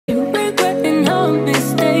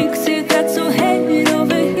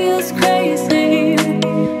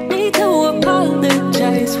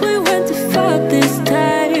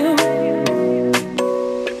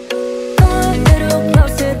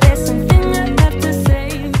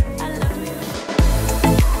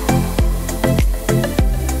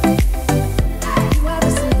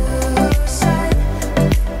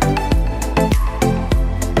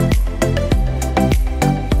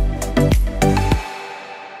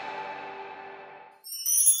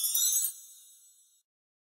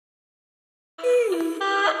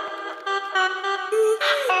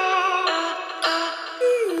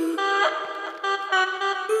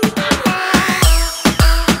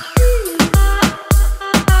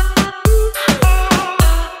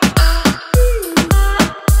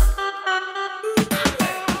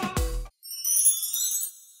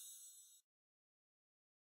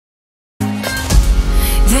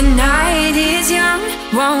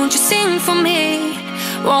Won't you sing for me?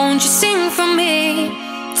 Won't you sing for me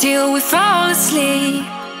till we fall asleep?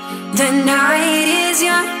 The night is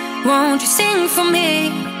young. Won't you sing for me?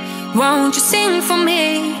 Won't you sing for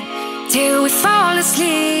me till we fall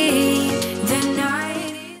asleep? The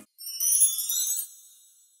night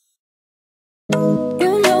is...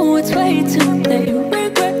 You know it's way too late.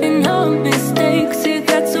 Regretting our mistakes. It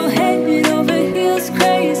got so head over heels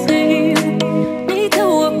crazy. Need to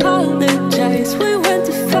apologize. We went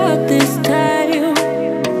too far this time.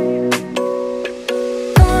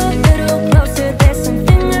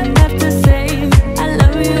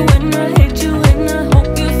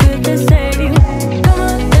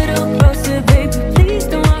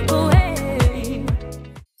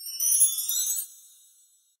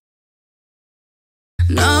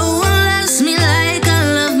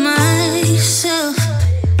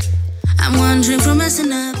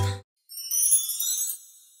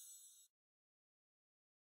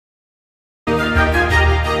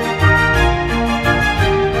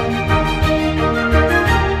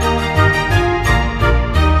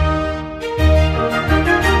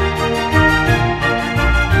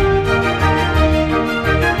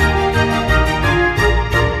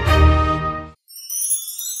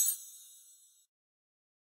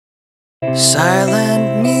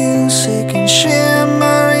 Silent music and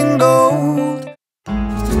shimmering gold.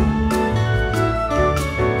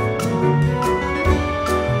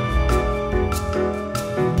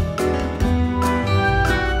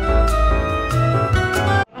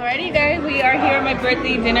 Alrighty guys, we are here at my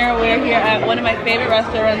birthday dinner. We're here at one of my favorite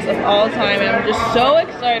restaurants of all time, and I'm just so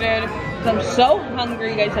excited because I'm so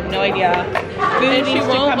hungry. You guys have no idea. Food needs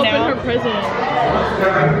to come down. Her present.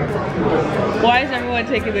 Why is everyone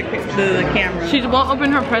taking the camera? She won't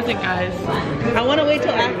open her present, guys. I want to wait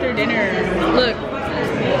till after dinner. Look.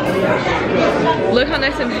 Look how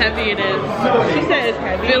nice and heavy it is. She said it's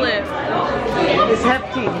heavy. Feel it. It's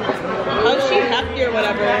hefty. Oh, she hefty or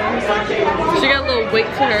whatever. She got a little weight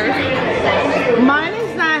to her. Mine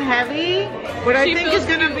is not heavy, but I think it's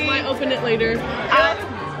gonna be. Might open it later. I'm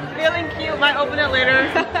feeling cute. Might open it later.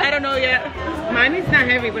 I don't know yet. Mine is not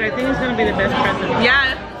heavy, but I think it's gonna be the best present.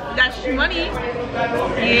 Yeah, that's money.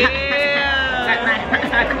 Yeah.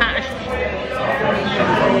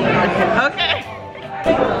 Okay.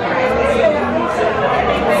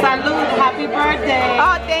 Salud, happy birthday.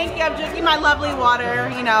 Oh, thank you. I'm drinking my lovely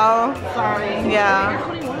water, you know. Sorry. Yeah.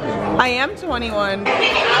 I am 21.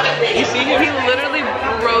 You see him? He literally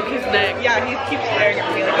broke his neck. Yeah, he keeps staring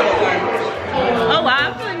at me like the whole time. Oh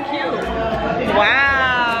wow, I'm feeling cute.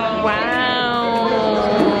 Wow. Wow.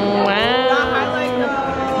 Wow.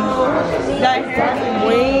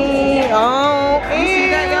 Wait. Oh, you see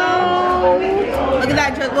that, y'all? Look at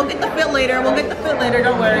that. We'll get the fit later. We'll get the fit later.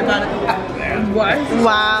 Don't worry about it. What?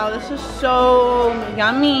 Wow, this is so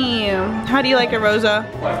yummy. How do you like it, Rosa?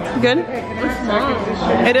 Good? It's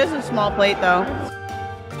small. It is a small plate, though.